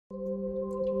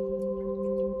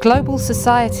Global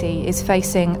society is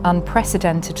facing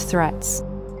unprecedented threats.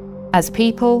 As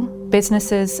people,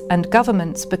 businesses and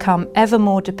governments become ever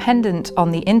more dependent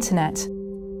on the internet,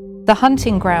 the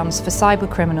hunting grounds for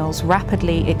cybercriminals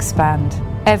rapidly expand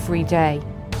every day.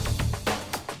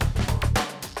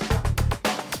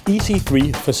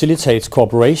 EC3 facilitates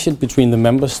cooperation between the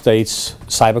member states'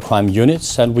 cybercrime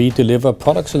units, and we deliver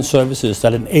products and services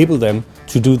that enable them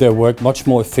to do their work much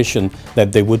more efficient than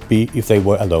they would be if they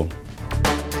were alone.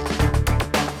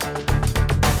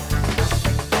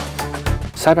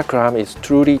 Cybercrime is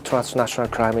truly transnational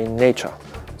crime in nature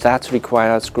that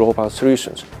requires global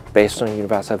solutions based on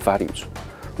universal values.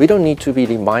 We don't need to be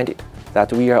reminded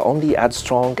that we are only as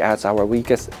strong as our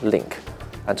weakest link,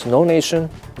 and no nation,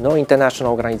 no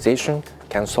international organization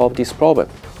can solve this problem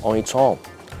on its own.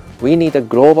 We need a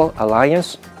global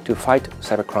alliance to fight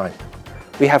cybercrime.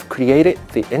 We have created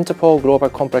the Interpol Global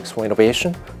Complex for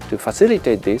Innovation to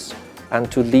facilitate this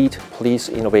and to lead police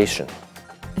innovation.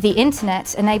 The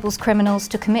internet enables criminals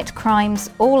to commit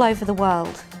crimes all over the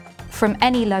world, from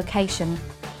any location,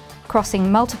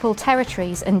 crossing multiple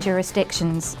territories and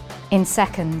jurisdictions in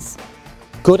seconds.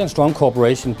 Good and strong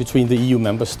cooperation between the EU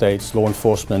member states' law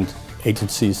enforcement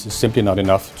agencies is simply not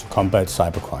enough to combat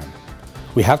cybercrime.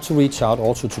 We have to reach out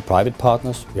also to private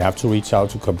partners, we have to reach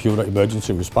out to computer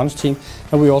emergency response team,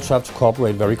 and we also have to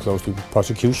cooperate very closely with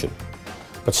prosecution.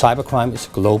 But cybercrime is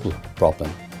a global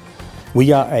problem.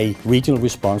 We are a regional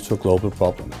response to a global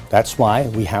problem. That's why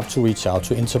we have to reach out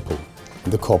to Interpol.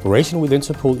 And the cooperation with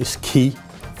Interpol is key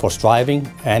for striving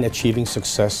and achieving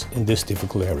success in this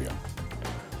difficult area.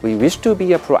 We wish to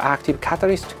be a proactive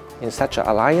catalyst in such an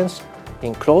alliance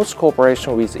in close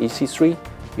cooperation with EC3,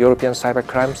 European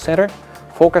Cybercrime Center,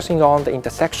 focusing on the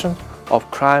intersection of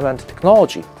crime and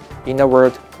technology in a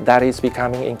world that is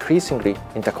becoming increasingly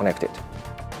interconnected.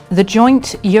 The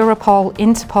joint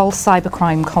Europol-INTERPOL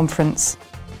Cybercrime Conference,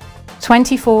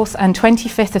 24th and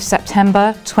 25th of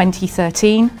September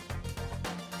 2013,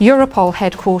 Europol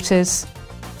headquarters,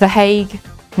 The Hague,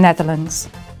 Netherlands.